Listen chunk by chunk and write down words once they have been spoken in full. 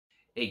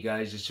Hey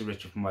guys, it's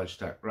Richard from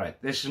WELSHYTECH.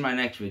 Right, this is my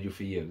next video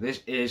for you.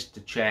 This is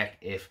to check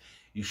if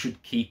you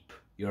should keep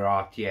your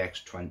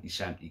RTX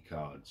 2070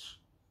 cards.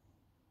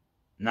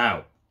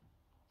 Now,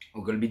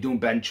 we're going to be doing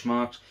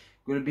benchmarks.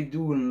 We're going to be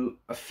doing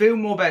a few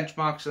more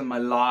benchmarks than my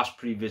last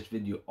previous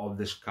video of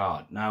this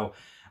card. Now,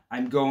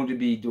 I'm going to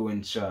be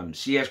doing some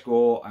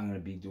CSGO. I'm going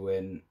to be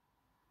doing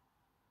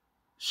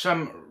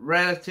some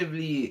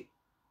relatively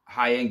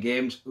high-end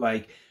games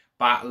like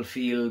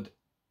Battlefield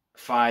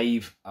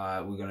 5.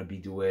 We're going to be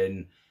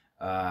doing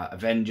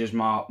Avengers,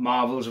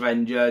 Marvel's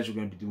Avengers. We're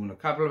going to be doing a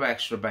couple of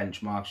extra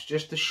benchmarks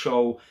just to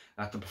show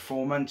that the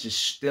performance is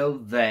still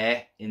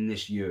there in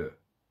this year.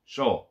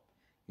 So,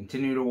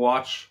 continue to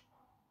watch.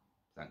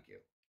 Thank you.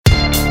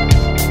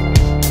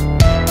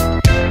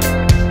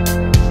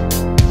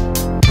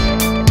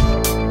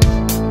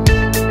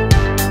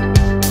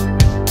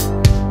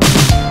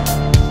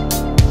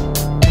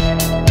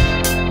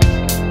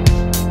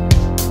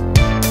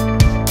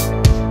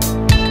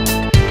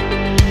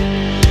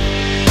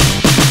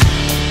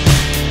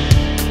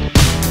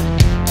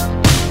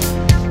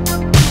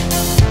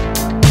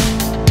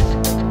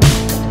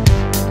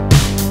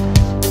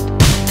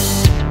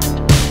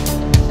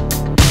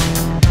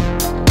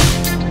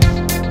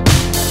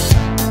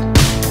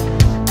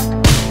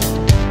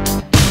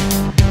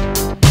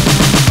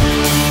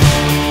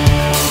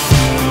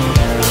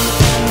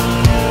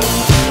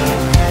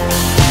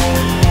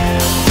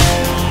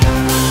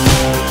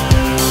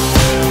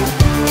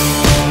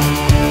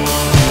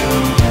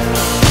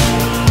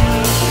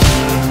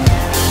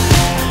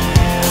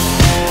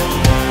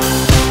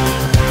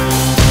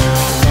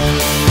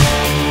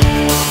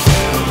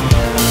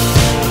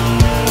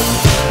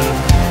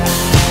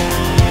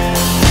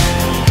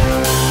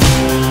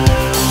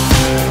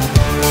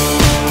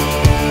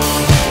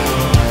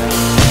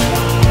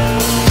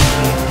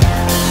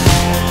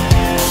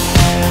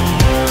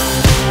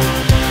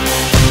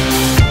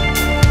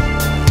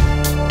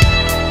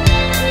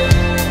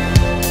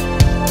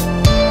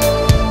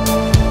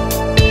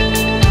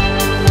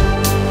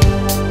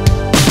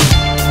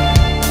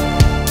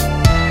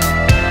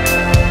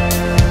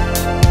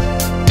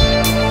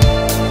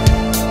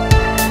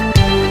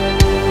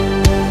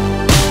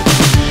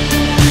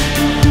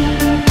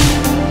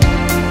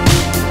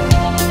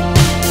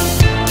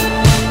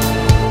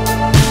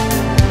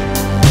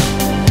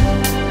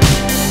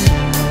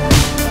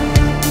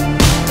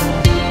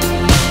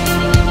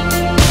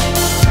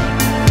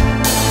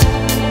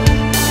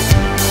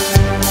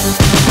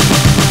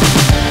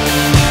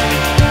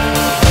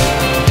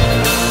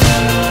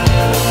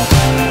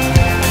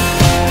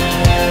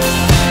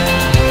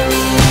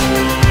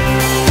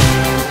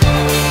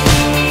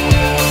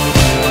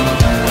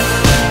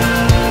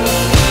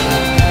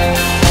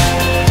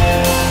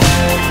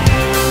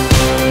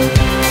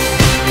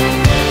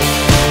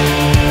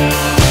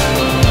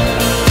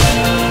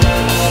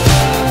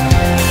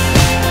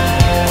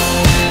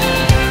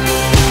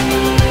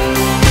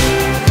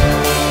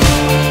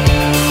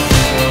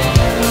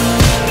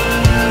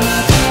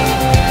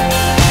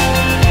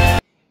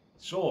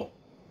 So,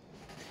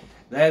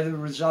 they're the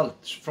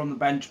results from the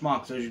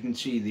benchmarks. As you can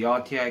see, the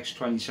RTX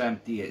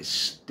 2070 is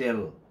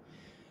still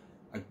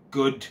a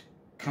good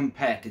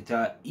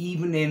competitor,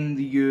 even in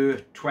the year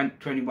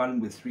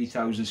 2021 with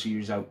 3000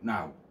 series out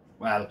now.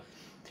 Well,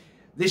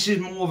 this is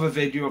more of a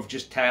video of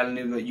just telling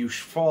you that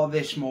for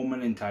this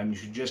moment in time, you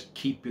should just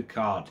keep your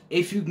card.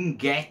 If you can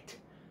get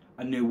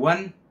a new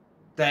one,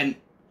 then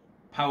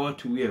power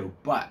to you.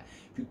 But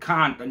if you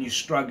can't and you're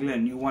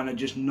struggling, you want to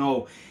just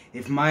know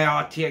if my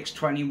RTX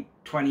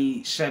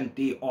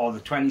 2070 or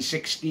the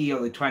 2060 or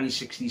the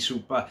 2060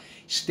 Super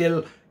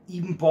still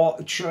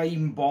should I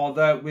even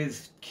bother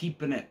with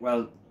keeping it?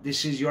 Well,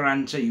 this is your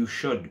answer. You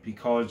should,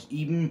 because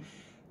even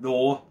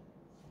though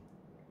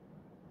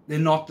they're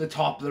not the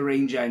top of the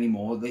range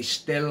anymore, they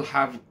still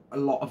have a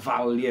lot of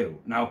value.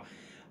 Now,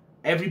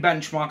 every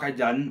benchmark I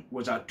done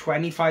was at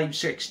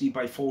 2560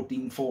 by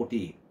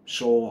 1440,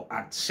 so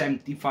at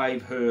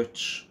 75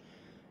 hertz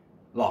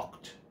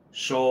locked.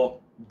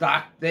 So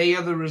they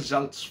are the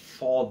results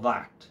for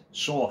that.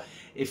 So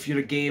if you're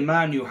a gamer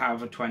and you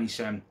have a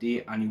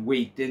 2070 and you're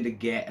waiting to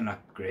get an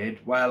upgrade,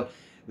 well,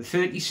 the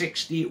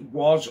 3060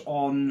 was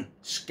on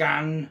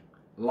scan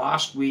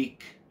last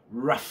week,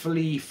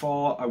 roughly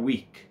for a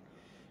week.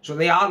 So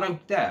they are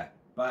out there.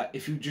 But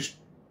if you just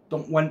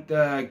don't want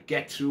to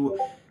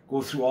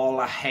go through all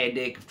the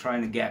headache of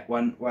trying to get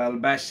one, well, the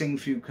best thing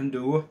you can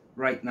do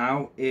right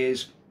now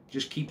is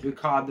just keep your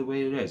card the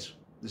way it is.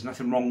 There's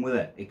nothing wrong with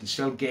it. It can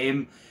still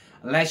game.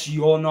 Unless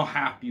you're not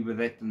happy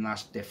with it, then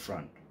that's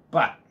different.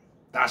 But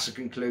that's the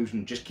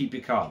conclusion. Just keep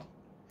your card.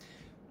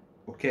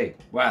 Okay,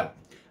 well,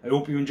 I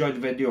hope you enjoyed the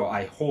video.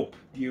 I hope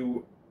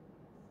you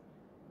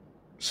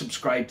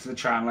subscribe to the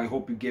channel. I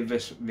hope you give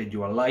this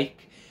video a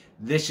like.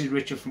 This is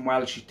Richard from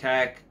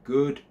WELSHYTECH.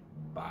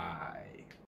 Goodbye.